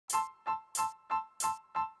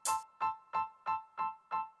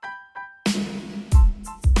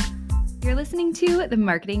listening to the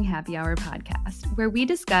Marketing Happy Hour podcast, where we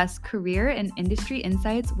discuss career and industry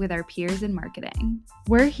insights with our peers in marketing.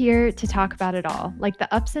 We're here to talk about it all, like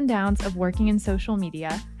the ups and downs of working in social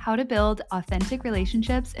media, how to build authentic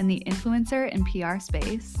relationships in the influencer and PR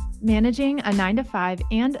space, managing a 9-to-5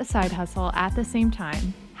 and a side hustle at the same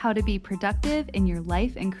time, how to be productive in your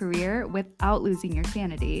life and career without losing your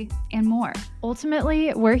sanity, and more.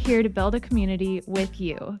 Ultimately, we're here to build a community with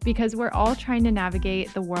you because we're all trying to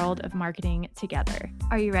navigate the world of marketing together.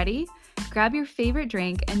 Are you ready? Grab your favorite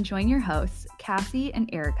drink and join your hosts, Cassie and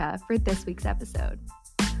Erica, for this week's episode.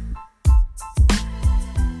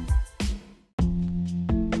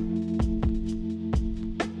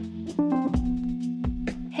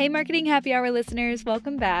 Hey, Marketing Happy Hour listeners,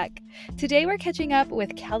 welcome back. Today we're catching up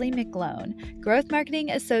with Kelly McGlone, Growth Marketing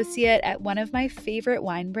Associate at one of my favorite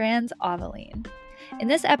wine brands, Avaline. In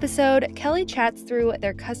this episode, Kelly chats through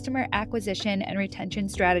their customer acquisition and retention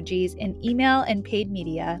strategies in email and paid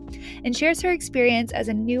media, and shares her experience as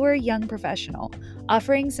a newer young professional,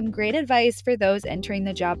 offering some great advice for those entering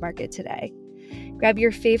the job market today. Grab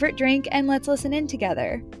your favorite drink and let's listen in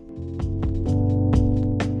together.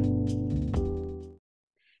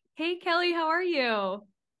 Hey, Kelly, how are you?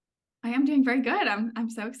 I am doing very good. I'm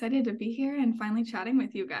so excited to be here and finally chatting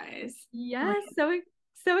with you guys. Yes,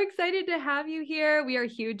 so excited to have you here. We are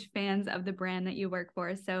huge fans of the brand that you work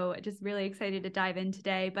for, so just really excited to dive in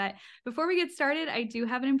today. But before we get started, I do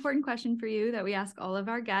have an important question for you that we ask all of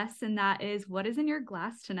our guests, and that is, what is in your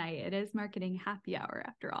glass tonight? It is Marketing Happy Hour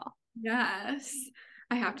after all. Yes,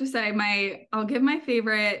 I have to say I'll give my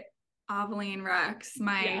favorite Avaline Rex.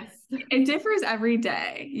 It differs every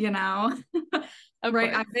day, you know.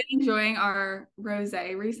 Right. I've been enjoying our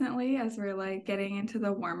rosé recently as we're like getting into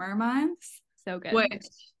the warmer months. So good. Which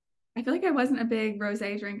I feel like I wasn't a big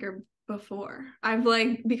rosé drinker before. I've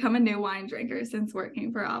like become a new wine drinker since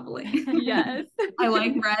working for Avaline. Yes. I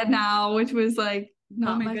like red now, which was like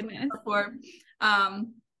not my goodness. favorite before.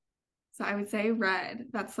 So I would say red.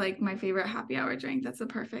 That's like my favorite happy hour drink. That's the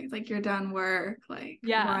perfect, like you're done work, like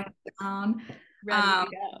wind down. Ready to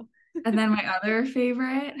go. And then my other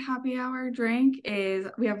favorite happy hour drink is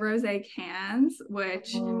we have rosé cans,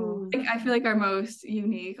 which like, I feel like our most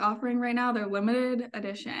unique offering right now. They're limited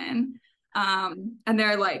edition. And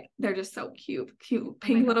they're just so cute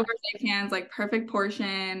pink little rosé cans, like perfect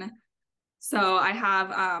portion. So I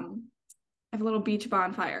have a little beach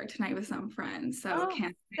bonfire tonight with some friends. So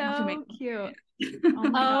can't have to make cute.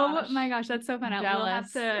 Oh my gosh, that's so fun. We'll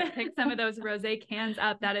have to pick some of those rosé cans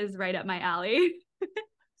up. That is right up my alley.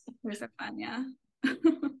 They're so fun, yeah.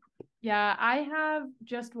 Yeah, I have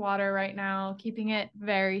just water right now, keeping it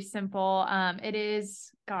very simple. It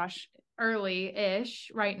is,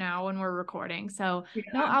 early-ish right now when we're recording, so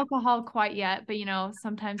no alcohol quite yet, but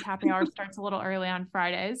sometimes happy hour starts a little early on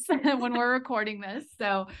Fridays when we're recording this,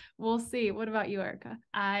 so we'll see. What about you, Erica?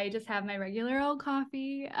 I just have my regular old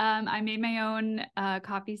coffee. I made my own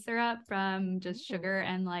coffee syrup from just sugar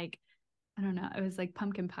and I don't know, it was like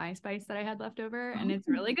pumpkin pie spice that I had left over, and it's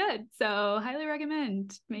really good. So highly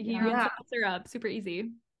recommend making your own syrup. Super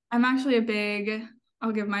easy. I'm actually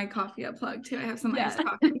I'll give my coffee a plug too. I have some iced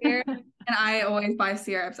coffee here, and I always buy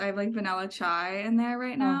syrups. I have like vanilla chai in there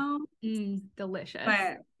right now. Delicious.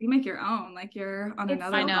 But you make your own, like you're on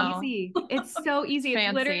another level. Easy. It's so easy.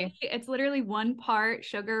 Fancy. It's literally 1 part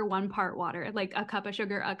sugar, 1 part water. Like a cup of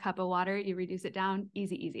sugar, a cup of water. You reduce it down.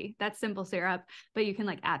 Easy. That's simple syrup, but you can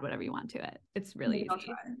like add whatever you want to it. It's really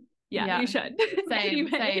easy. Yeah, you should. Same.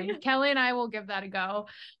 Kelly and I will give that a go.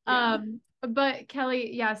 But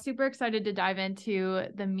Kelly, super excited to dive into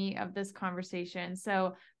the meat of this conversation.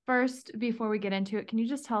 So first, before we get into it, can you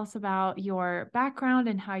just tell us about your background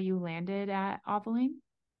and how you landed at Avaline?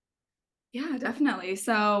 Yeah, definitely.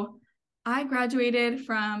 So I graduated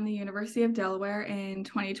from the University of Delaware in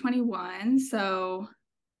 2021, so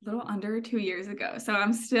a little under 2 years ago. So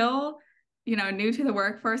I'm still, new to the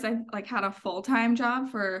workforce. I had a full-time job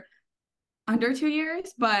for under 2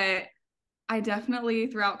 years, but I definitely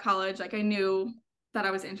throughout college, I knew that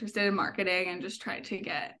I was interested in marketing and just tried to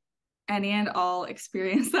get any and all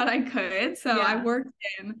experience that I could. So I worked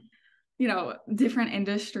in, different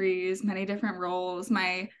industries, many different roles.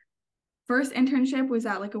 My first internship was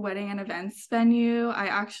at like a wedding and events venue. I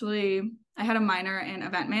had a minor in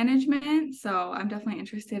event management, so I'm definitely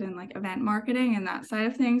interested in like event marketing and that side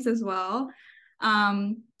of things as well.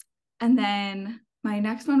 And then my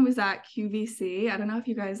next one was at QVC. I don't know if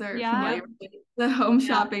you guys are familiar with the home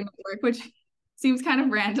shopping network, which seems kind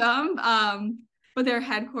of random. But their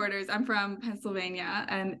headquarters, I'm from Pennsylvania,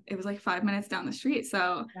 and it was like 5 minutes down the street.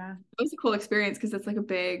 So it was a cool experience because it's like a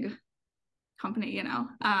big company,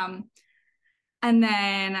 And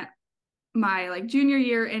then my like junior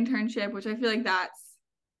year internship, which I feel like that's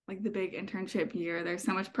like the big internship year. There's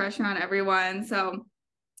so much pressure on everyone. So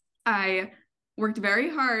I worked very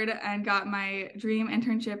hard and got my dream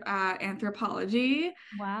internship at anthropology.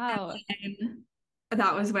 Wow. And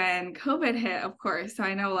that was when COVID hit, of course. So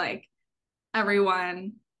I know like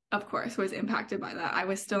everyone, of course, was impacted by that. I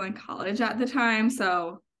was still in college at the time.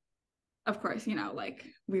 So of course, you know, like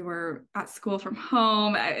we were at school from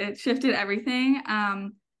home. It shifted everything.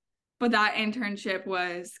 But that internship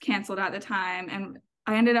was canceled at the time. And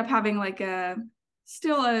I ended up having like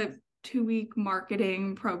still a 2-week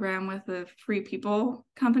marketing program with the Free People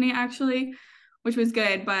company, actually, which was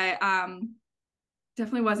good, but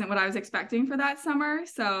definitely wasn't what I was expecting for that summer.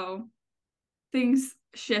 So things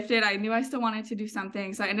shifted. I knew I still wanted to do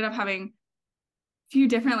something. So I ended up having few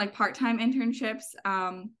different like part-time internships.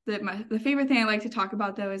 The favorite thing I like to talk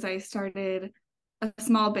about though is I started a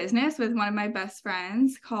small business with one of my best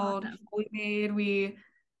friends called Fully Made. We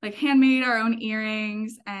like handmade our own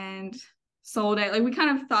earrings and sold it. Like we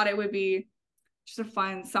kind of thought it would be just a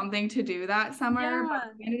fun something to do that summer, but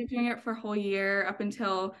we ended up doing it for a whole year up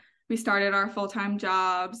until we started our full-time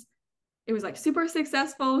jobs. It was like super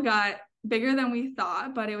successful, got bigger than we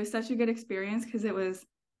thought, but it was such a good experience because it was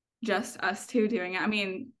just us two doing it. I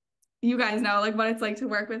mean, you guys know like what it's like to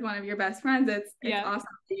work with one of your best friends. It's awesome.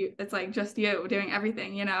 It's like just you doing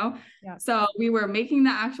everything, you know? Yeah. So we were making the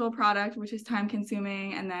actual product, which is time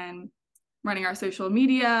consuming, and then running our social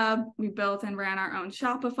media. We built and ran our own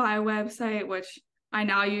Shopify website, which I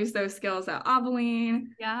now use those skills at Avaline.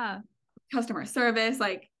 Yeah. Customer service,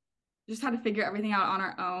 like just had to figure everything out on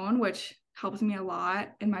our own, which helps me a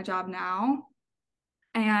lot in my job now.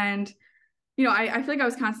 And you know, I feel like I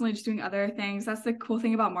was constantly just doing other things. That's the cool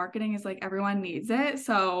thing about marketing is like everyone needs it.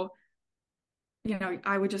 So, you know,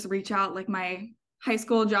 I would just reach out like my high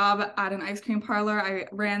school job at an ice cream parlor. I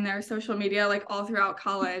ran their social media like all throughout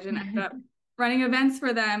college and ended up running events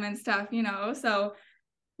for them and stuff, you know, so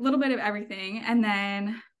a little bit of everything. And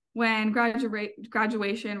then when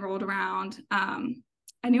graduation rolled around,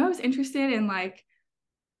 I knew I was interested in like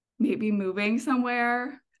maybe moving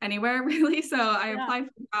somewhere, anywhere really. So I applied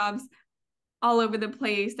for jobs all over the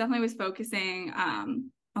place. Definitely was focusing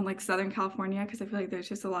on like Southern California because I feel like there's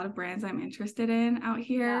just a lot of brands I'm interested in out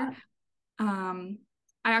here. I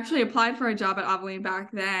actually applied for a job at Avaline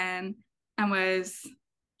back then and was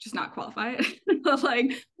just not qualified.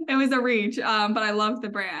 Like it was a reach, but I loved the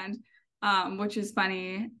brand, which is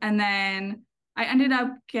funny. And then I ended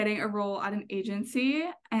up getting a role at an agency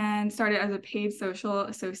and started as a paid social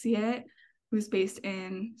associate who was based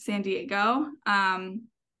in San Diego.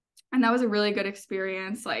 And that was a really good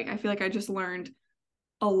experience. Like, I feel like I just learned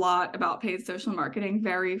a lot about paid social marketing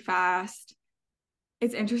very fast.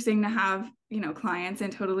 It's interesting to have, you know, clients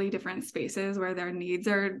in totally different spaces where their needs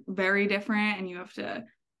are very different and you have to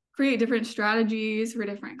create different strategies for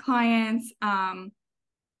different clients.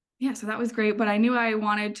 Yeah, so that was great. But I knew I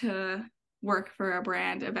wanted to work for a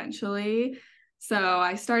brand eventually. So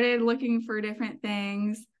I started looking for different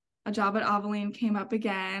things. A job at Avaline came up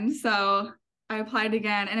again. So I applied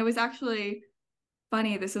again, and it was actually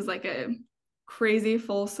funny. This is like a crazy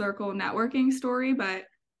full circle networking story, but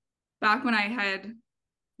back when I had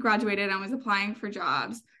graduated and was applying for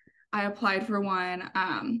jobs, I applied for one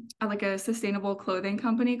at like a sustainable clothing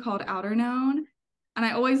company called Outer Known. And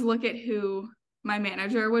I always look at who my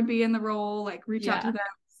manager would be in the role, like reach out to them,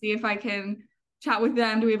 see if I can chat with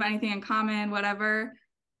them. Do we have anything in common, whatever.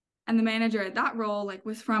 And the manager at that role like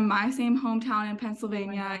was from my same hometown in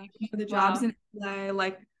Pennsylvania. The jobs in LA,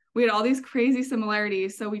 like we had all these crazy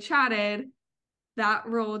similarities. So we chatted. That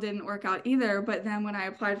role didn't work out either. But then when I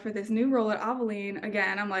applied for this new role at Avaline,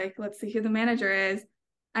 again, I'm like, let's see who the manager is.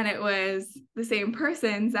 And it was the same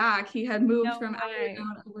person, Zach. He had moved from Avaline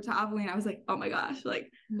over to Avaline. I was like, oh my gosh,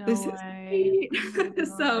 like this is great.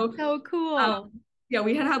 So cool. Yeah,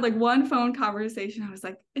 we had like one phone conversation. I was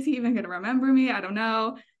like, is he even going to remember me? I don't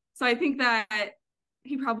know. So I think that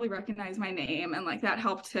he probably recognized my name and like that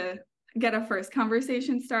helped to get a first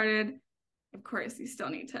conversation started. Of course, you still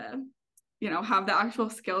need to, you know, have the actual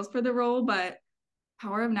skills for the role, but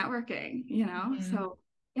power of networking, you know? So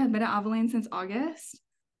yeah, I've been at Avaline since August.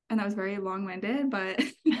 And that was very long-winded, but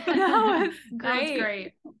that was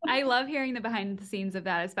great. I love hearing the behind the scenes of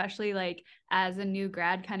that, especially like as a new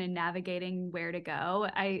grad kind of navigating where to go.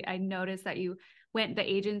 I noticed that you went the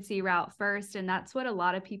agency route first, and that's what a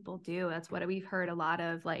lot of people do. That's what we've heard a lot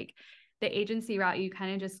of, like the agency route, you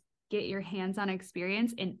kind of just get your hands-on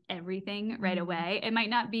experience in everything right away. It might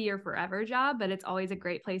not be your forever job, but it's always a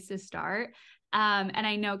great place to start. And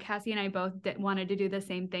I know Cassie and I both wanted to do the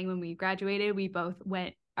same thing when we graduated. We both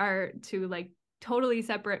went to like totally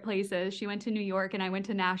separate places. She went to New York and I went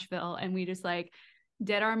to Nashville, and we just like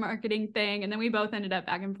did our marketing thing. And then we both ended up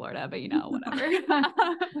back in Florida, but whatever.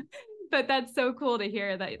 But that's so cool to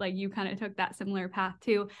hear that like you kind of took that similar path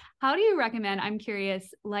too. How do you recommend, I'm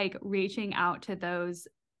curious, like reaching out to those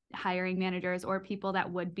hiring managers or people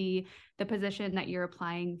that would be the position that you're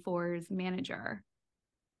applying for as manager?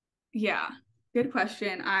 Yeah, good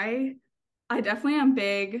question. I definitely am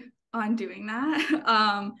big on doing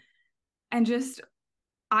that. And just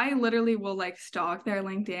I literally will like stalk their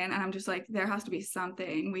LinkedIn, and I'm just like, there has to be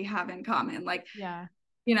something we have in common. Like, yeah,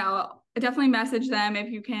 definitely message them if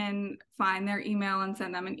you can find their email and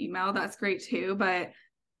send them an email. That's great too. But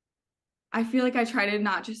I feel like I try to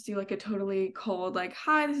not just do like a totally cold, like,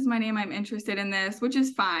 hi, this is my name, I'm interested in this, which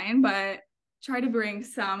is fine, but try to bring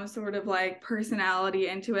some sort of like personality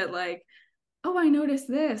into it. Like, oh, I noticed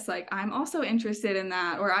this, like, I'm also interested in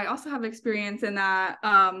that, or I also have experience in that.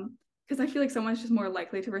 Because I feel like someone's just more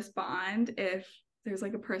likely to respond if there's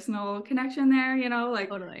like a personal connection there, like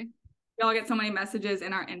totally. we all get so many messages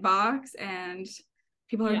in our inbox and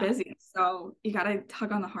people are busy. So you got to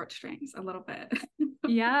tug on the heartstrings a little bit.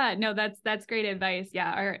 Yeah, no, that's great advice.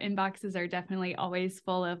 Yeah, our inboxes are definitely always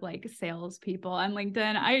full of like salespeople on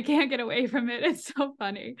LinkedIn. I can't get away from it. It's so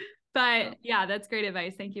funny. But yeah, that's great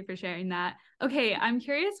advice. Thank you for sharing that. Okay, I'm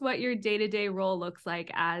curious what your day-to-day role looks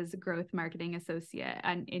like as growth marketing associate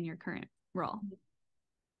and in your current role.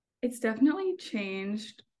 It's definitely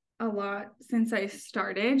changed a lot since I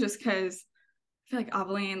started, just because I feel like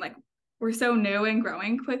Avaline, like, we're so new and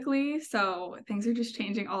growing quickly. So things are just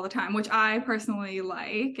changing all the time, which I personally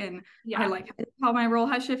like. And I like how my role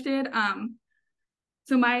has shifted.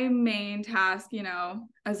 So my main task,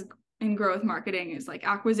 as in growth marketing is like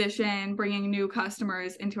acquisition, bringing new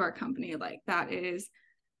customers into our company. Like that is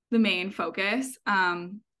the main focus.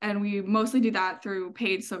 And we mostly do that through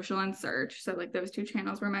paid social and search. So like those two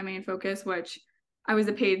channels were my main focus, which I was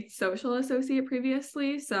a paid social associate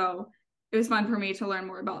previously. So it was fun for me to learn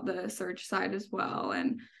more about the search side as well,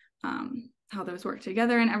 and how those work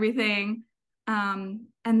together and everything. And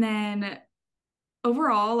then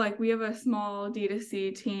overall, like we have a small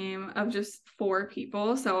D2C team of just 4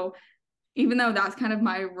 people. So even though that's kind of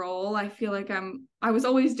my role, I feel like I was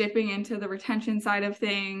always dipping into the retention side of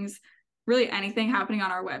things, really anything happening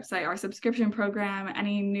on our website, our subscription program,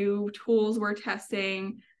 any new tools we're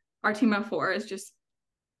testing. Our team of 4 is just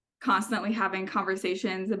constantly having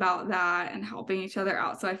conversations about that and helping each other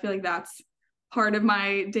out. So I feel like that's part of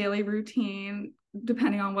my daily routine,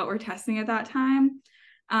 depending on what we're testing at that time.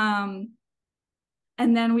 And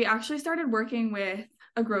then we actually started working with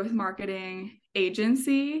a growth marketing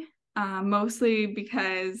agency, mostly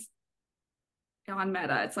because on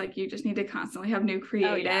Meta, it's like you just need to constantly have new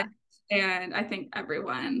creative. And I think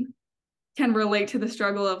everyone can relate to the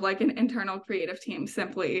struggle of like an internal creative team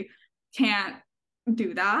simply can't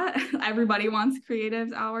do that. Everybody wants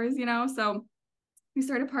creatives hours, so we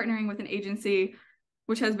started partnering with an agency,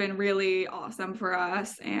 which has been really awesome for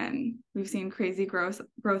us, and we've seen crazy growth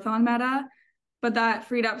on Meta. But that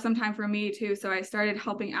freed up some time for me too, so I started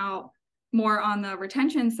helping out more on the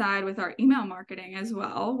retention side with our email marketing as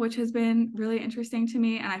well, which has been really interesting to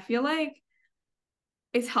me. And I feel like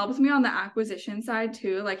it's helped me on the acquisition side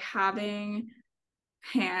too, like having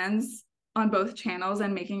hands on both channels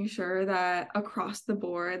and making sure that across the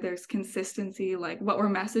board there's consistency, like what we're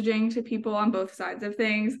messaging to people on both sides of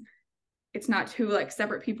things. It's not two like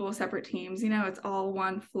separate people, separate teams, it's all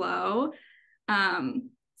one flow.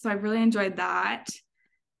 So I really enjoyed that.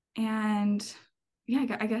 And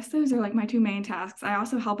yeah, I guess those are like my 2 main tasks. I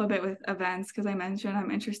also help a bit with events because I mentioned I'm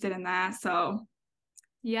interested in that. So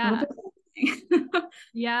yeah.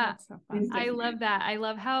 Yeah. That's so fun. I love that. I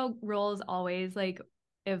love how roles always like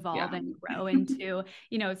evolve and grow into,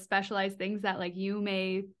 specialized things that like you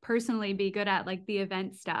may personally be good at, like the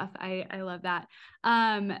event stuff. I love that.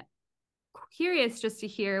 Curious just to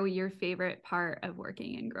hear your favorite part of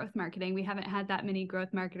working in growth marketing. We haven't had that many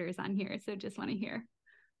growth marketers on here, so just want to hear.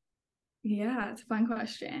 Yeah, it's a fun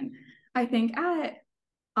question. I think at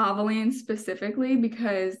Avaline specifically,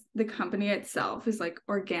 because the company itself is like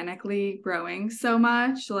organically growing so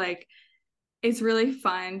much, like it's really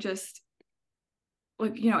fun. Just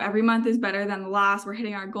like, every month is better than the last. We're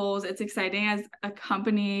hitting our goals. It's exciting as a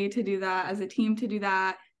company to do that, as a team to do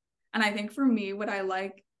that. And I think for me, what I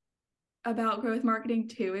like about growth marketing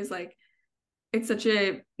too is like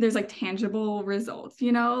there's like tangible results,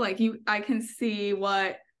 like I can see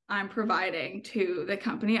what I'm providing to the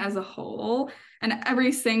company as a whole, and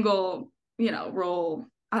every single role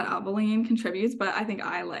at Avaline contributes, but I think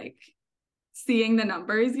I like seeing the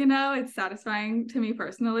numbers. It's satisfying to me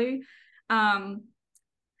personally.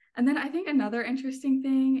 And then I think another interesting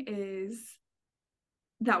thing is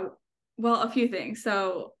that, well, a few things.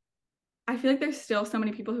 So I feel like there's still so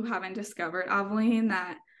many people who haven't discovered Avaline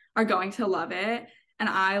that are going to love it. And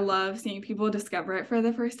I love seeing people discover it for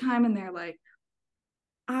the first time and they're like,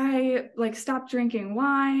 I like stopped drinking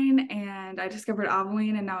wine and I discovered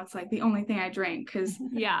Avaline and now it's like the only thing I drink because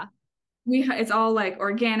yeah, it's all like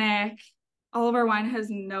organic. All of our wine has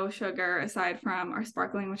no sugar aside from our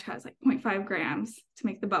sparkling, which has like 0.5 grams to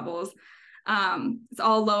make the bubbles. It's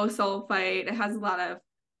all low sulfite. It has a lot of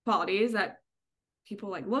qualities that people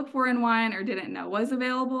like look for in wine or didn't know was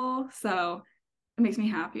available. So it makes me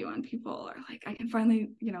happy when people are like, I can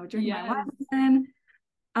finally, drink my wine again.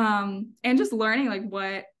 And just learning like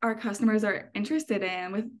what our customers are interested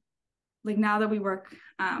in with like now that we work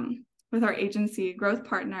with our agency growth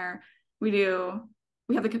partner, we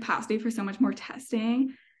have the capacity for so much more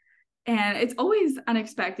testing. And it's always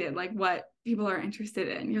unexpected, like what people are interested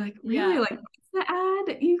in. You're like, really? Like, what's the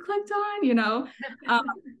ad you clicked on?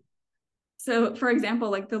 So for example,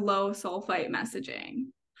 like the low sulfite messaging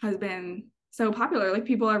has been so popular. Like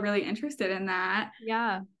people are really interested in that.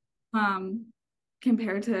 Yeah.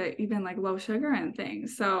 Compared to even like low sugar and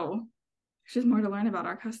things. So there's just more to learn about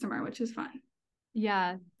our customer, which is fun.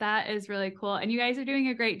 Yeah, that is really cool. And you guys are doing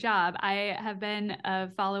a great job. I have been a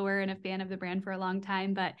follower and a fan of the brand for a long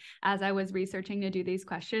time, but as I was researching to do these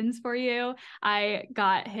questions for you, I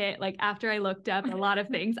got hit, like after I looked up a lot of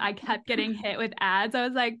things, I kept getting hit with ads. I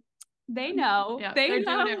was like, they know. Yeah, they're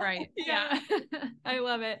doing it right. Yeah. I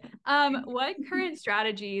love it. What current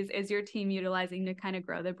strategies is your team utilizing to kind of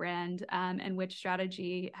grow the brand? And which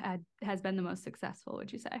strategy has been the most successful,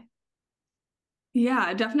 would you say?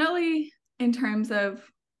 Yeah, definitely in terms of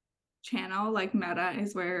channel, like Meta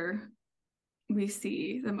is where we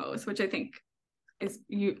see the most, which I think is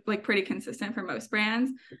pretty consistent for most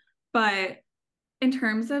brands. But in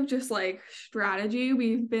terms of just like strategy,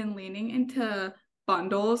 we've been leaning into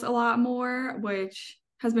bundles a lot more, which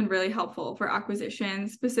has been really helpful for acquisition.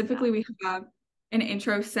 Specifically, we have an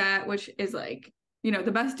intro set, which is like,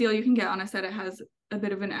 the best deal you can get on a set. It has a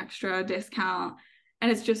bit of an extra discount,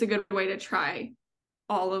 and it's just a good way to try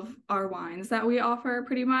all of our wines that we offer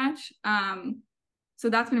pretty much. So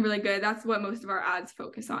that's been really good. That's what most of our ads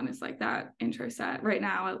focus on, is like that intro set right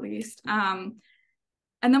now, at least. And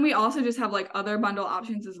then we also just have like other bundle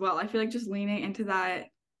options as well. I feel like just leaning into that,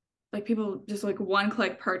 like people just like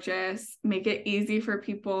one-click purchase, make it easy for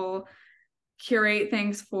people, curate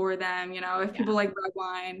things for them. If people like red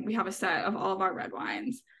wine, we have a set of all of our red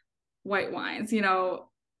wines, white wines,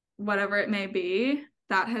 whatever it may be.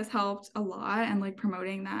 That has helped a lot, and like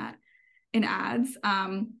promoting that in ads.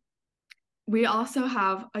 We also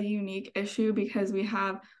have a unique issue because we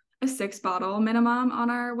have a 6-bottle minimum on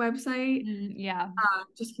our website.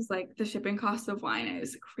 Just because like the shipping cost of wine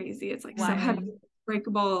is crazy. It's like so heavy,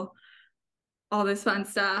 breakable, all this fun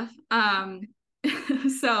stuff.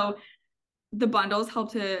 So the bundles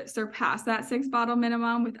help to surpass that 6-bottle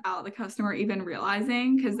minimum without the customer even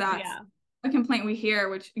realizing, because that's a complaint we hear,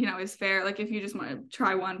 which is fair. Like if you just want to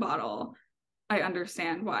try one bottle, I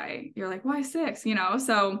understand why you're like, why 6?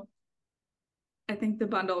 So I think the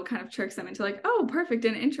bundle kind of tricks them into like, oh, perfect,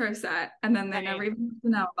 an intro set, and then they never even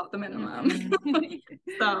know about the minimum.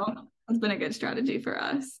 So that's been a good strategy for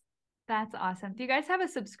us. That's awesome. Do you guys have a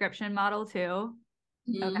subscription model too?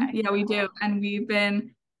 Okay. Yeah, we do. And we've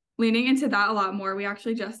been leaning into that a lot more. We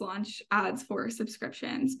actually just launched ads for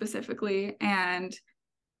subscription specifically. And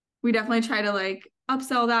we definitely try to like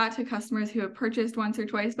upsell that to customers who have purchased once or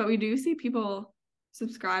twice, but we do see people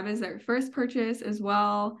subscribe as their first purchase as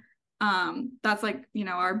well. That's like,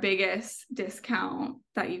 our biggest discount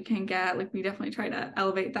that you can get. Like we definitely try to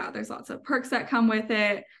elevate that. There's lots of perks that come with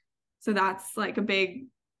it. So that's like a big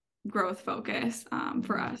growth focus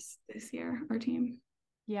for us this year, our team.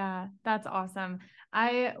 Yeah, that's awesome.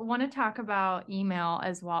 I want to talk about email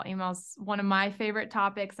as well. Email's one of my favorite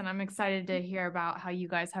topics, and I'm excited to hear about how you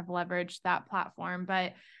guys have leveraged that platform.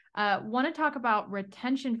 But want to talk about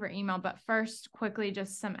retention for email. But first, quickly,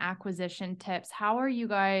 just some acquisition tips. How are you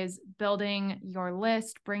guys building your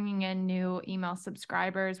list, bringing in new email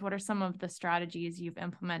subscribers? What are some of the strategies you've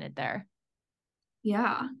implemented there?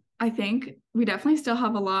 Yeah, I think we definitely still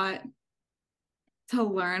have a lot to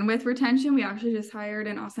learn with retention. We actually just hired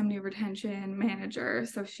an awesome new retention manager.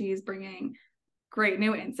 So she's bringing great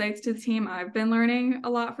new insights to the team. I've been learning a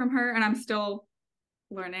lot from her, and I'm still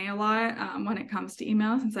learning a lot when it comes to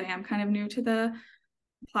email, since I am kind of new to the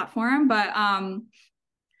platform. But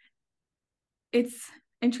it's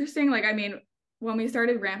interesting. Like, I mean, when we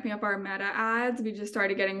started ramping up our meta ads, we just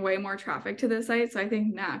started getting way more traffic to the site. So I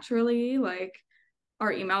think naturally, like,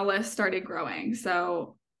 our email list started growing.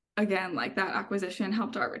 So again, like that acquisition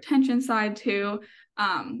helped our retention side too.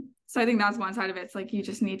 So I think that's one side of it. It's like you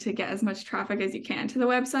just need to get as much traffic as you can to the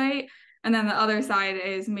website. And then the other side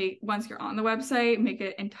is once you're on the website, make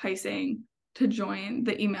it enticing to join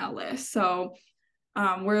the email list. So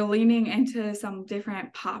we're leaning into some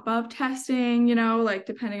different pop-up testing, you know, like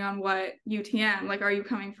depending on what UTM, like, are you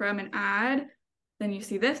coming from an ad? Then you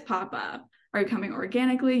see this pop up. Are you coming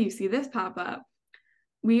organically? You see this pop up.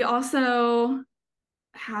 We also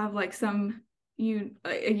have like a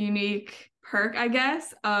unique perk, I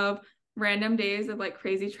guess, of random days of like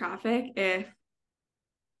crazy traffic. If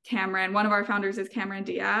one of our founders is Cameron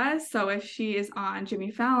Diaz. So if she is on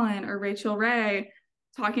Jimmy Fallon or Rachel Ray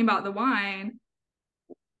talking about the wine,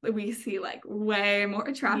 we see like way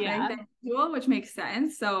more traffic than usual, which makes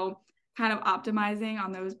sense. So kind of optimizing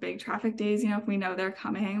on those big traffic days, you know, if we know they're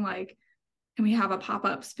coming, like, can we have a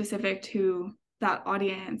pop-up specific to that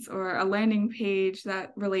audience or a landing page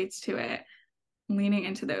that relates to it? Leaning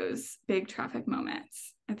into those big traffic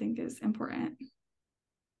moments, I think, is important.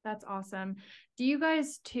 That's awesome. Do you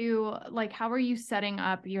guys too, like, how are you setting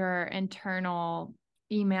up your internal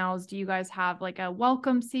emails? Do you guys have like a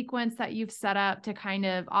welcome sequence that you've set up to kind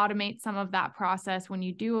of automate some of that process when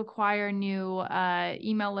you do acquire new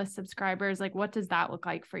email list subscribers? Like, what does that look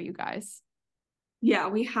like for you guys? Yeah,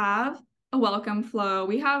 we have a welcome flow.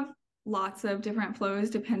 We have lots of different flows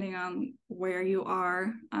depending on where you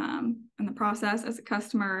are in the process as a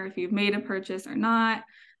customer, if you've made a purchase or not.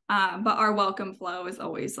 But our welcome flow is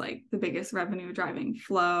always like the biggest revenue driving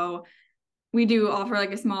flow. We do offer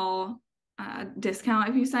like a small discount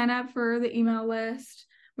if you sign up for the email list,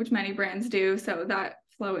 which many brands do. So that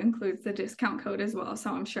flow includes the discount code as well.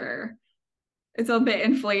 So I'm sure it's a bit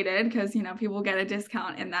inflated because, you know, people get a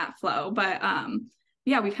discount in that flow. But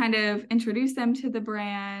yeah, we kind of introduce them to the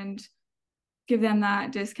brand, give them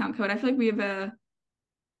that discount code. I feel like we have a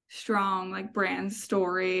strong like brand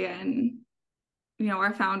story, and, you know,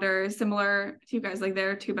 our founders, similar to you guys, like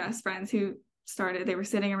they're two best friends who they were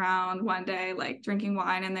sitting around one day, like drinking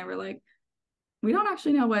wine, and they were like, we don't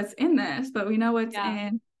actually know what's in this, but we know what's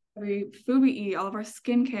in every food we eat, all of our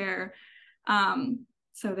skincare.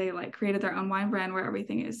 So they like created their own wine brand where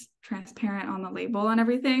everything is transparent on the label and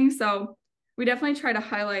everything. So we definitely try to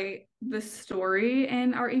highlight the story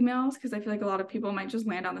in our emails, because I feel like a lot of people might just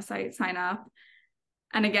land on the site, sign up.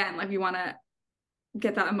 And again, like we want to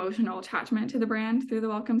get that emotional attachment to the brand through the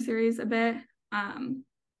welcome series a bit.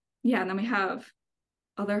 Yeah, and then we have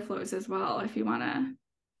other flows as well. If you want to,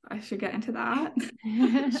 I should get into that.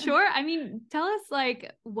 Sure. I mean, tell us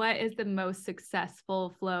like, what is the most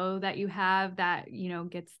successful flow that you have that, you know,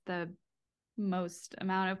 gets the most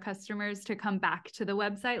amount of customers to come back to the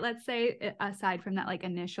website, let's say, aside from that like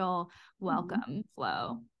initial welcome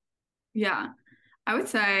flow? Yeah, I would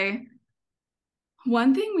say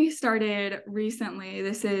one thing we started recently,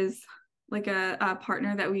 this is like a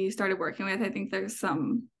partner that we started working with. I think there's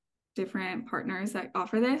some different partners that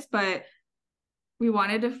offer this, but we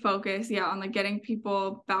wanted to focus, on like getting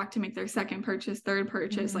people back to make their second purchase, third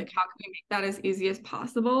purchase. Like, how can we make that as easy as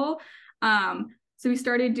possible? So we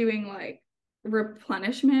started doing like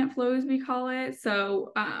replenishment flows, we call it.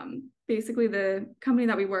 So basically the company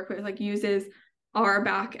that we work with like uses our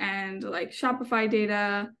back end, like Shopify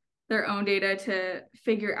data, their own data, to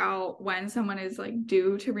figure out when someone is like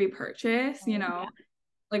due to repurchase, you know.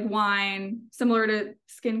 Like wine, similar to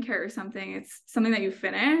skincare or something, it's something that you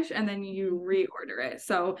finish and then you reorder it.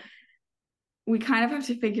 So we kind of have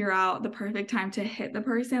to figure out the perfect time to hit the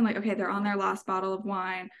person. Like, okay, they're on their last bottle of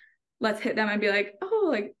wine. Let's hit them and be like, oh,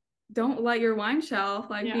 like, don't let your wine shelf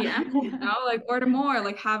like be empty, you know, like order more,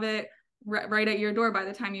 like have it right at your door by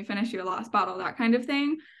the time you finish your last bottle, that kind of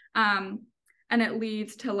thing. And it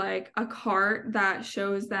leads to like a cart that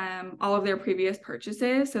shows them all of their previous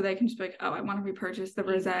purchases. So they can just be like, oh, I want to repurchase the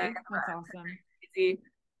rosé. That's awesome. Easy,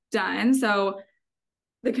 done. So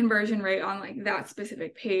the conversion rate on like that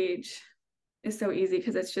specific page is so easy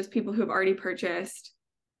because it's just people who have already purchased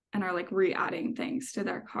and are like re-adding things to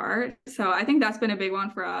their cart. So I think that's been a big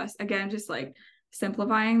one for us. Again, just like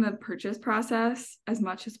simplifying the purchase process as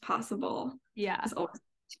much as possible. Yeah.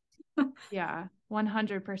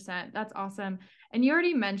 100%. That's awesome. And you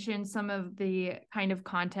already mentioned some of the kind of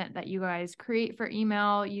content that you guys create for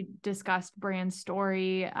email. You discussed brand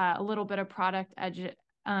story, a little bit of product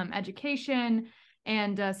education,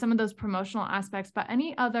 and some of those promotional aspects, but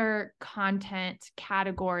any other content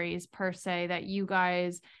categories per se that you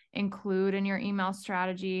guys include in your email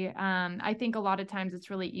strategy? I think a lot of times it's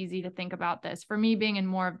really easy to think about this. For me, being in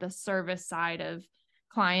more of the service side of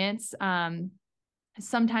clients,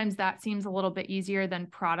 sometimes that seems a little bit easier than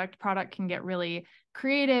product. Product can get really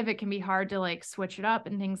creative. It can be hard to like switch it up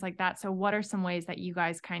and things like that. So what are some ways that you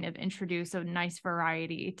guys kind of introduce a nice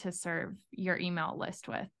variety to serve your email list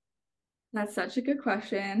with? That's such a good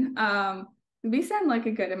question. We send like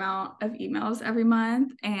a good amount of emails every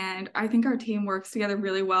month, and I think our team works together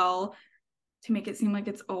really well to make it seem like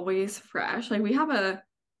it's always fresh. Like we have a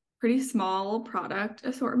pretty small product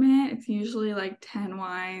assortment. It's usually like 10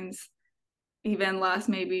 wines, even less,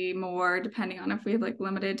 maybe more, depending on if we have like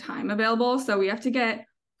limited time available. So we have to get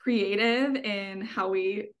creative in how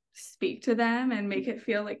we speak to them and make it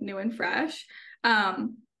feel like new and fresh.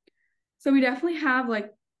 So we definitely have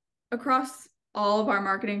like across all of our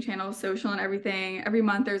marketing channels, social and everything, every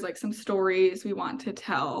month there's like some stories we want to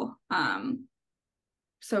tell.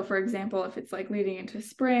 So for example, if it's like leading into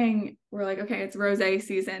spring, we're like, okay, it's rosé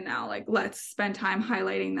season now. Like, let's spend time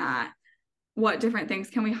highlighting that. What different things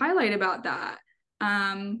can we highlight about that?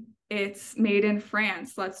 It's made in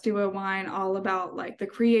France. Let's do a wine all about like the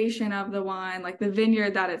creation of the wine, like the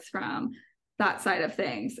vineyard that it's from, that side of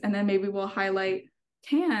things. And then maybe we'll highlight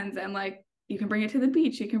cans and like, you can bring it to the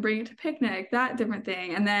beach, you can bring it to picnic, that different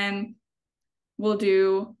thing. And then we'll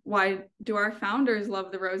do, why do our founders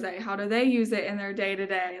love the rosé? How do they use it in their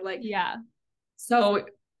day-to-day? Like, Yeah. So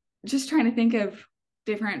just trying to think of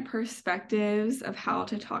different perspectives of how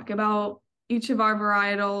to talk about each of our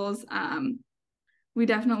varietals. We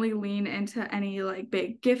definitely lean into any like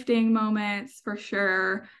big gifting moments for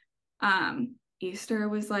sure. Easter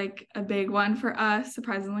was like a big one for us.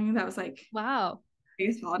 Surprisingly, that was like Wow.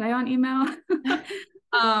 biggest holiday on email.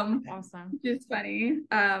 Awesome. Just funny.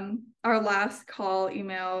 Our last call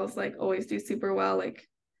emails like always do super well. Like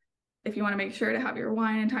if you want to make sure to have your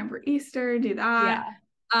wine in time for Easter, do that.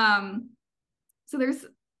 So there's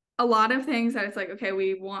a lot of things that it's like, okay,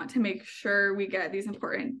 we want to make sure we get these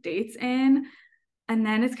important dates in. And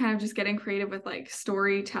then it's kind of just getting creative with like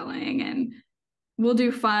storytelling, and we'll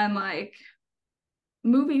do fun like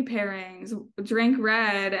movie pairings, drink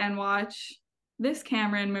red and watch this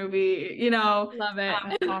Cameron movie, you know. Love it.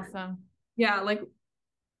 That's awesome. Yeah, like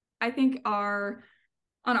I think on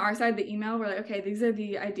our side of the email, we're like, okay, these are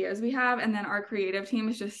the ideas we have, and then our creative team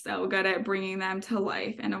is just so good at bringing them to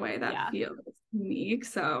life in a way that feels unique.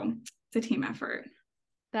 So it's a team effort.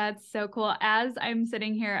 That's so cool. As I'm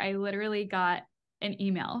sitting here, I literally got an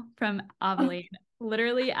email from Avaline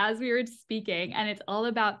literally as we were speaking, and it's all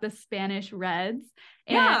about the Spanish reds.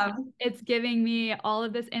 And it's giving me all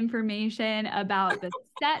of this information about the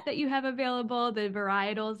set that you have available, the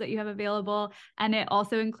varietals that you have available. And it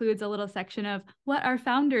also includes a little section of what our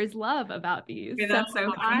founders love about these. Yeah, that's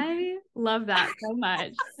so I love that so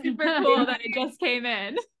much. Super cool that it just came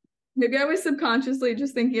in. Maybe I was subconsciously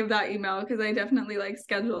just thinking of that email because I definitely like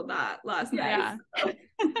scheduled that last night. Yeah. So.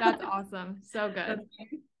 That's awesome. So good.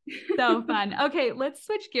 So fun. Okay, let's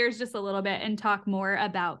switch gears just a little bit and talk more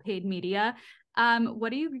about paid media.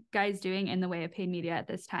 What are you guys doing in the way of paid media at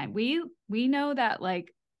this time? We know that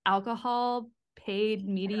like alcohol paid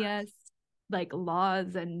media, like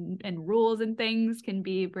laws and rules and things can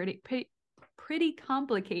be pretty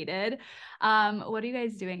complicated. What are you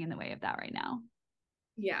guys doing in the way of that right now?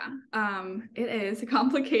 Yeah, it is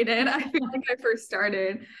complicated. I feel like I first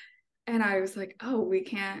started and I was like, oh, we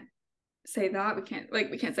can't say that.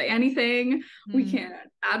 We can't say anything. We can't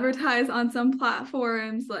advertise on some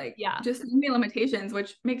platforms, like just so many limitations,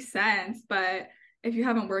 which makes sense. But if you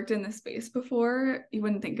haven't worked in this space before, you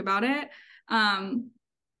wouldn't think about it.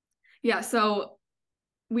 So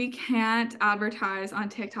we can't advertise on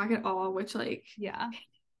TikTok at all, which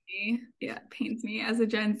pains me as a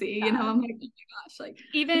Gen Z, you know. I'm like, oh my gosh, like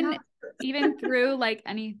even through like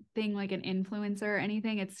anything like an influencer or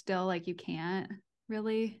anything, it's still like you can't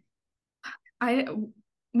really.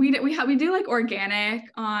 We do like organic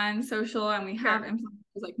on social, and we have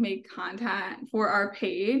influencers like make content for our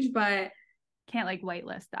page, but can't like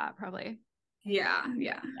whitelist that probably. Yeah.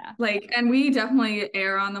 Like, and we definitely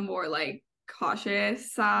err on the more like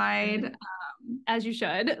cautious side. As you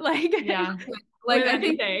should. Like, like I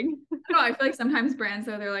think I feel like sometimes brands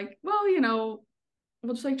though, they're like, well, you know,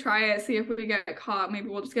 we'll just like try it, see if we get caught. Maybe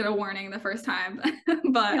we'll just get a warning the first time.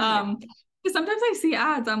 But because sometimes I see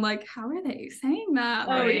ads, I'm like, how are they saying that?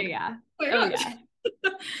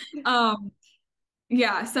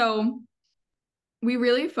 So we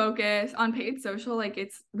really focus on paid social. Like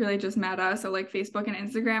it's really just Meta, so like Facebook and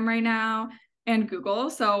Instagram right now, and Google.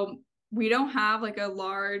 So we don't have like a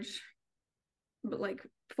large like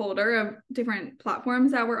folder of different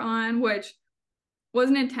platforms that we're on, which was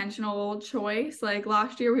an intentional choice. Like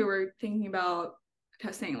last year we were thinking about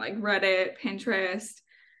testing like Reddit, Pinterest,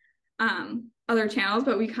 other channels,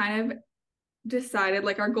 but we kind of decided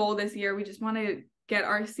like our goal this year, we just want to get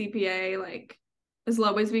our CPA like as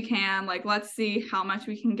low as we can. Like, let's see how much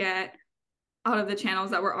we can get out of the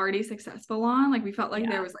channels that we're already successful on. Like, we felt like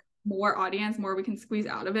there was like more audience, more we can squeeze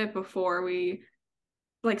out of it before we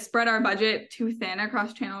like spread our budget too thin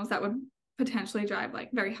across channels that would potentially drive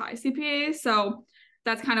like very high CPAs. So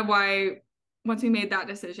that's kind of why once we made that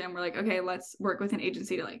decision, we're like, okay, let's work with an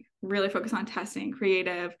agency to like really focus on testing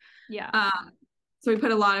creative. So we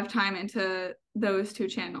put a lot of time into those 2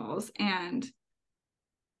 channels, and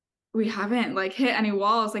we haven't like hit any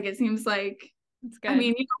walls. Like, it seems like, I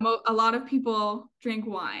mean, you know, a lot of people drink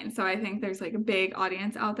wine, so I think there's like a big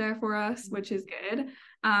audience out there for us, which is good.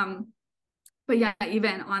 But yeah,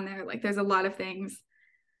 even on there, like, there's a lot of things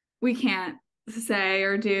we can't say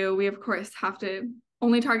or do. We of course have to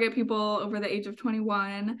only target people over the age of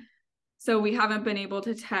 21. So we haven't been able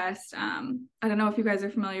to test. I don't know if you guys are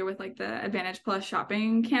familiar with like the Advantage Plus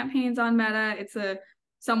shopping campaigns on Meta. It's a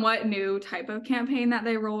somewhat new type of campaign that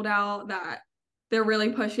they rolled out that they're really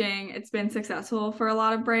pushing. It's been successful for a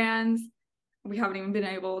lot of brands. We haven't even been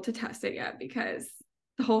able to test it yet because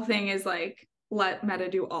the whole thing is like, let Meta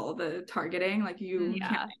do all the targeting. Like, you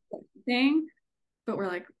can't do anything. But we're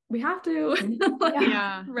like, we have to. Like,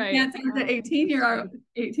 right. Can't send the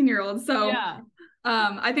 18-year-old. So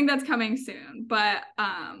I think that's coming soon. But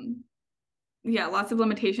yeah, lots of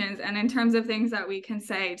limitations. And in terms of things that we can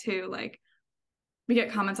say too, like, we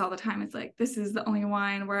get comments all the time. It's like, this is the only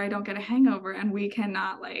wine where I don't get a hangover. And we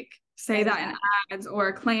cannot like say that in ads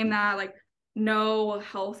or claim that, like, no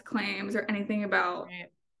health claims or anything about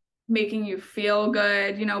making you feel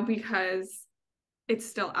good, you know, because it's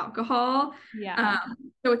still alcohol.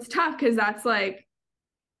 So it's tough because that's like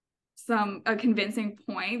a convincing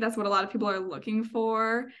point. That's what a lot of people are looking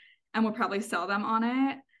for, and we'll probably sell them on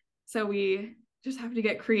it. So we just have to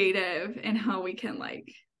get creative in how we can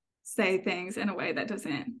like say things in a way that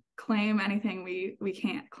doesn't claim anything we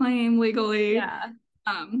can't claim legally.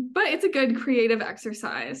 But it's a good creative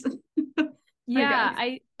exercise.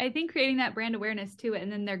 I think creating that brand awareness to it,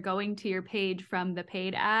 and then they're going to your page from the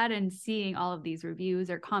paid ad and seeing all of these reviews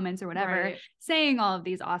or comments or whatever, saying all of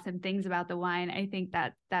these awesome things about the wine. I think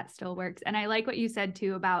that still works. And I like what you said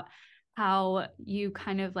too about how you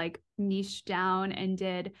kind of like niched down and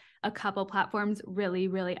did a couple platforms really,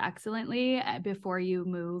 really excellently before you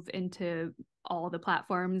move into all the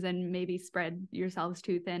platforms and maybe spread yourselves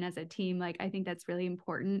too thin as a team. Like, I think that's really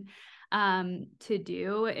important to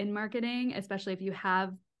do in marketing, especially if you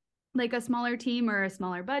have like a smaller team or a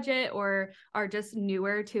smaller budget or are just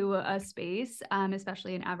newer to a space,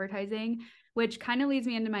 especially in advertising, which kind of leads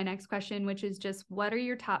me into my next question, which is just, what are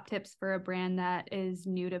your top tips for a brand that is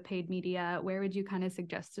new to paid media? Where would you kind of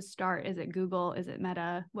suggest to start? Is it Google? Is it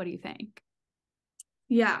Meta? What do you think?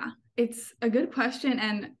 Yeah, it's a good question.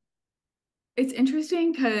 And it's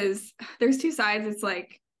interesting because there's 2 sides. It's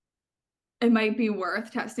like, it might be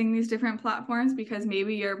worth testing these different platforms because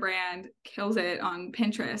maybe your brand kills it on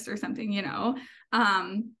Pinterest or something, you know?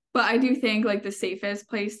 But I do think like the safest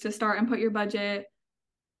place to start and put your budget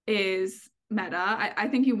is Meta. I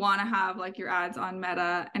think you want to have like your ads on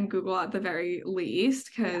Meta and Google at the very least,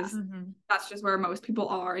 because that's just where most people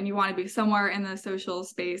are. And you want to be somewhere in the social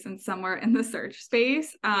space and somewhere in the search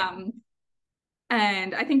space.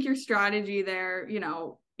 And I think your strategy there, you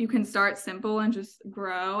know, you can start simple and just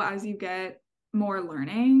grow as you get more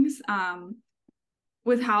learnings.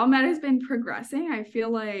 With how Meta has been progressing, I feel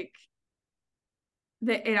like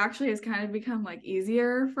that it actually has kind of become like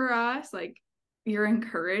easier for us. Like, you're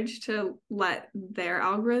encouraged to let their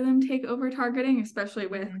algorithm take over targeting, especially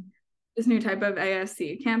with this new type of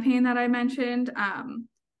ASC campaign that I mentioned.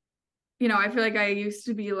 You know, I feel like I used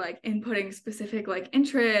to be like inputting specific like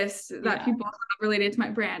interests that people have related to my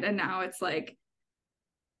brand. And now it's like,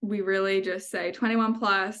 we really just say 21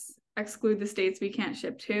 plus, exclude the states we can't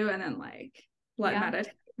ship to, and then like let Meta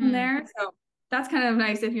take it from there. So that's kind of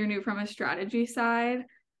nice if you're new from a strategy side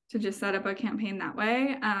to just set up a campaign that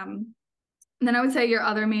way. And then I would say your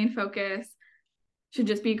other main focus should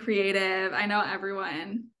just be creative. I know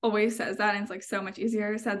everyone always says that, and it's like so much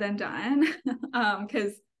easier said than done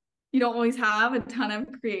because you don't always have a ton of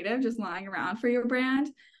creative just lying around for your brand.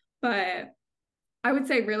 But I would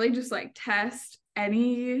say really just like test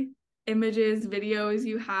any images, videos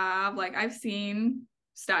you have. Like, I've seen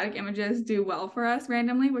static images do well for us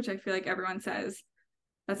randomly, which I feel like everyone says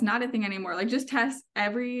that's not a thing anymore. Like, just test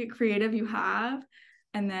every creative you have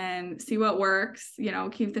and then see what works, you know,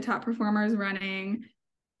 keep the top performers running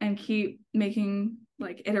and keep making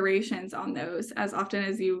like iterations on those as often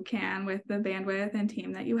as you can with the bandwidth and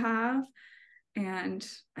team that you have. And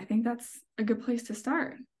I think that's a good place to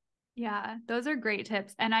start. Yeah, those are great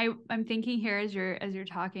tips. And I'm thinking here as you're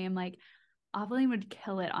talking, I'm like, Avaline would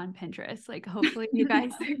kill it on Pinterest. Like, hopefully you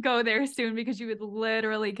guys go there soon because you would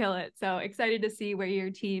literally kill it. So excited to see where your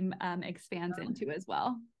team expands into as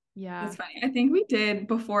well. Yeah. That's funny. I think we did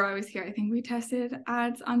before I was here. I think we tested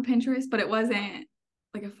ads on Pinterest, but it wasn't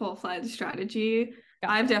like a full-fledged strategy.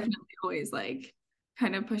 Gotcha. I've definitely always like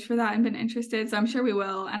kind of pushed for that and been interested. So I'm sure we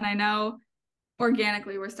will. And I know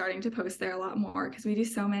organically we're starting to post there a lot more because we do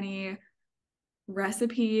so many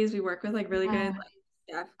recipes. We work with like really good like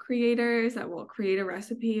chef creators that will create a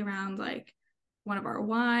recipe around like one of our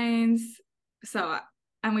wines. So,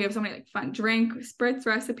 and we have so many like fun drink spritz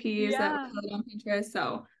recipes that we put on Pinterest.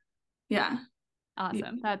 So yeah.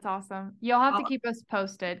 Awesome. That's awesome. You'll have to keep us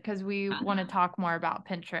posted because we want to talk more about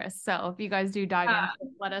Pinterest. So if you guys do dive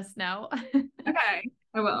into it, let us know. Okay,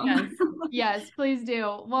 I will. Yes, please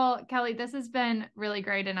do. Well, Kelly, this has been really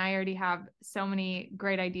great. And I already have so many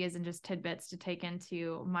great ideas and just tidbits to take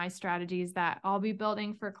into my strategies that I'll be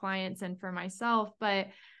building for clients and for myself. But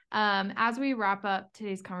as we wrap up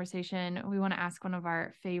today's conversation, we want to ask one of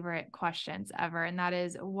our favorite questions ever. And that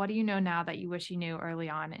is, what do you know now that you wish you knew early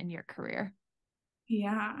on in your career?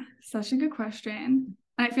 Yeah, such a good question.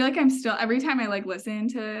 And I feel like I'm still, every time I like listen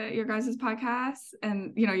to your guys' podcasts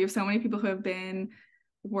and, you know, you have so many people who have been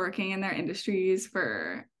working in their industries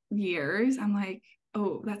for years. I'm like,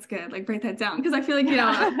 oh, that's good. Like write that down. Because I feel like, you know,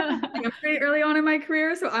 I'm pretty early on in my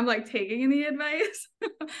career. So I'm like taking in the advice.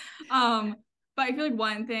 But I feel like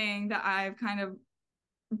one thing that I've kind of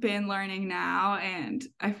been learning now and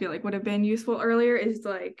I feel like would have been useful earlier is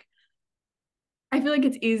like, I feel like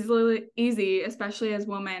it's easy, especially as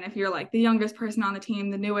women, if you're like the youngest person on the team,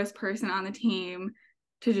 the newest person on the team,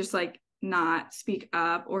 to just like not speak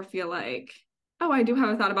up or feel like, oh, I do have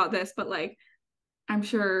a thought about this, but like, I'm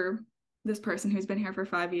sure this person who's been here for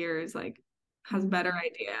 5 years, like has a better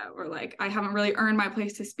idea, or like, I haven't really earned my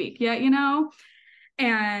place to speak yet, you know?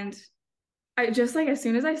 And I just like, as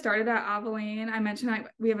soon as I started at Avaline, I mentioned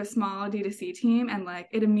we have a small D2C team and like,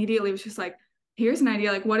 it immediately was just like, here's an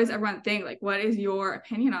idea, like what does everyone think, like what is your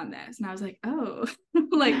opinion on this? And I was like, oh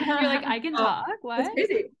like you're like, I can talk. What? That's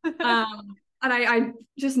crazy. And I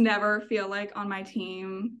just never feel like on my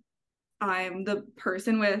team I'm the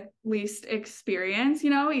person with least experience, you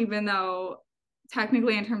know, even though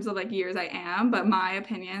technically in terms of like years I am, but my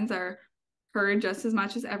opinions are heard just as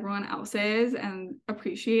much as everyone else's and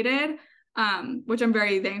appreciated, which I'm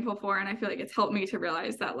very thankful for. And I feel like it's helped me to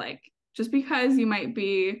realize that like just because you might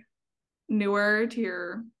be newer to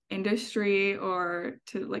your industry or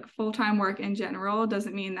to like full-time work in general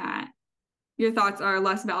doesn't mean that your thoughts are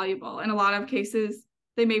less valuable. In a lot of cases,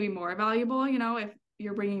 they may be more valuable, you know, if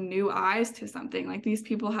you're bringing new eyes to something. Like these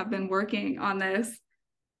people have been working on this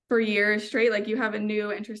for years straight. Like you have a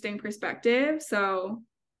new, interesting perspective. So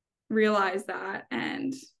realize that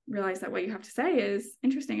and realize that what you have to say is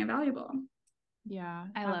interesting and valuable. Yeah,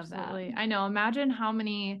 I love that. I know. Imagine how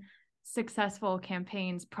many successful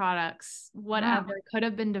campaigns, products, whatever could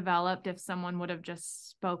have been developed if someone would have just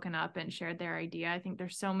spoken up and shared their idea. I think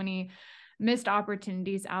there's so many missed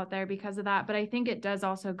opportunities out there because of that. But I think it does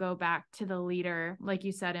also go back to the leader, like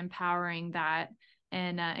you said, empowering that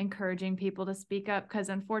and encouraging people to speak up. Because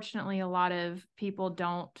unfortunately, a lot of people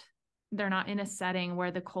they're not in a setting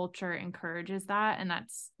where the culture encourages that. And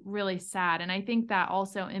that's really sad. And I think that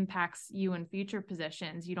also impacts you in future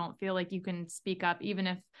positions. You don't feel like you can speak up, even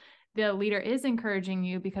if the leader is encouraging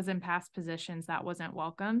you, because in past positions that wasn't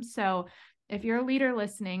welcome. So if you're a leader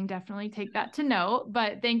listening, definitely take that to note.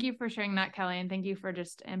 But thank you for sharing that, Kelly. And thank you for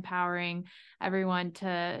just empowering everyone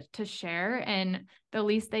to share. And the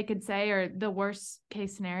least they could say, or the worst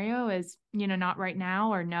case scenario is, you know, not right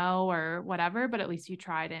now or no, or whatever, but at least you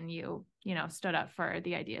tried and you stood up for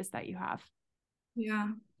the ideas that you have. Yeah,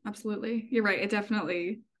 absolutely. You're right. It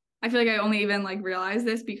definitely, I feel like I only even like realized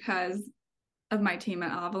this because of my team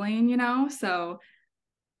at Avaline, you know? So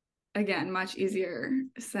again, much easier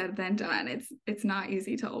said than done. It's not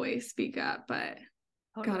easy to always speak up, but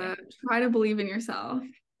gotta try to believe in yourself.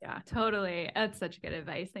 Yeah, totally. That's such good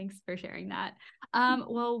advice. Thanks for sharing that.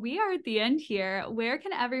 Well, we are at the end here. Where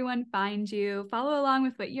can everyone find you? Follow along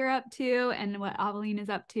with what you're up to and what Avaline is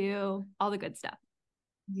up to, all the good stuff.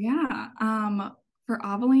 Yeah. For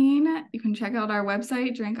Avaline, you can check out our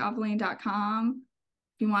website, drinkavaline.com.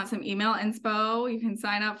 If you want some email inspo, you can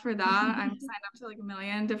sign up for that. I'm signed up to like a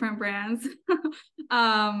million different brands.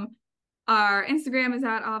 Our Instagram is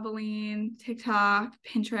at Avaline, TikTok,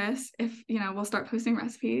 Pinterest. If we'll start posting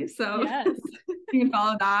recipes, so yes. You can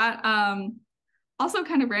follow that. Also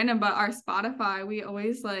kind of random, but our Spotify, we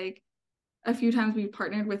always like a few times we've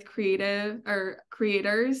partnered with creators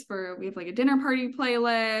we have like a dinner party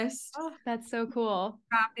playlist. Oh, that's so cool.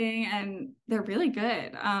 Shopping, and they're really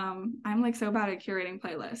good. I'm like so bad at curating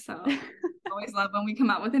playlists, so I always love when we come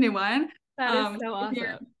out with a new one. That is so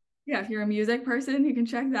awesome. If you're a music person, you can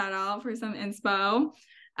check that out for some inspo.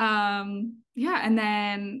 And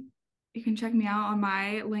then you can check me out on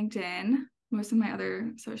my LinkedIn. Most of my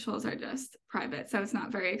other socials are just private, so it's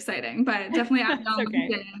not very exciting, but definitely I'm on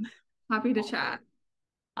LinkedIn. Happy to chat.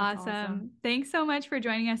 Awesome. Thanks so much for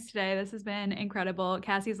joining us today. This has been incredible.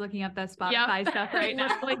 Cassie's looking up that Spotify stuff right now.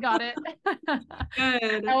 Literally got it.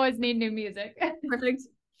 Good. I always need new music. Perfect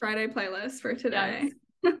Friday playlist for today.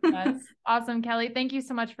 Yes. Awesome, Kelly. Thank you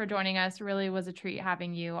so much for joining us. Really was a treat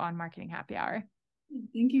having you on Marketing Happy Hour.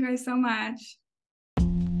 Thank you guys so much.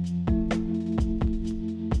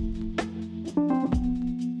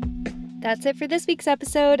 That's it for this week's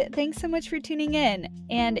episode. Thanks so much for tuning in.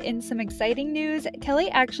 And in some exciting news,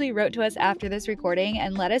 Kelly actually wrote to us after this recording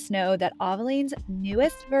and let us know that Avaline's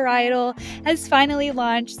newest varietal has finally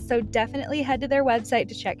launched, so definitely head to their website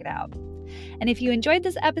to check it out. And if you enjoyed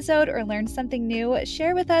this episode or learned something new,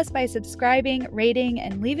 share with us by subscribing, rating,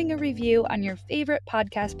 and leaving a review on your favorite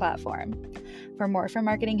podcast platform. For more from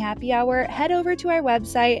Marketing Happy Hour, head over to our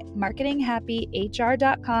website,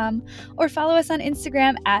 marketinghappyhr.com, or follow us on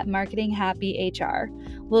Instagram at marketinghappyhr.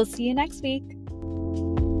 We'll see you next week.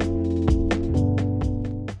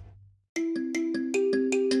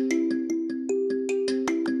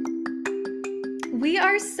 We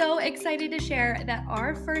are so excited to share that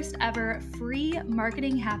our first ever free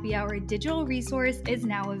Marketing Happy Hour digital resource is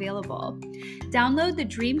now available. Download the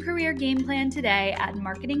Dream Career Game Plan today at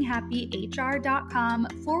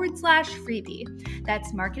marketinghappyhr.com/freebie.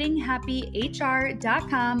 That's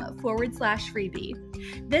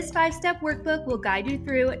marketinghappyhr.com/freebie. This 5-step workbook will guide you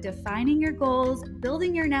through defining your goals,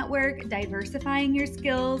 building your network, diversifying your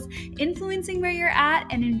skills, influencing where you're at,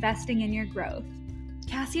 and investing in your growth.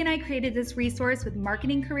 Cassie and I created this resource with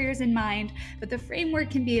marketing careers in mind, but the framework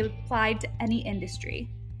can be applied to any industry.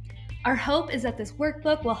 Our hope is that this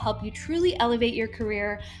workbook will help you truly elevate your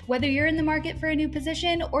career, whether you're in the market for a new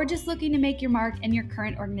position or just looking to make your mark in your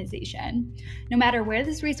current organization. No matter where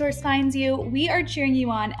this resource finds you, we are cheering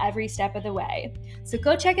you on every step of the way. So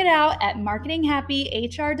go check it out at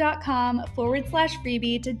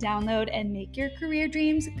marketinghappyhr.com/freebie to download and make your career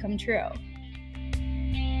dreams come true.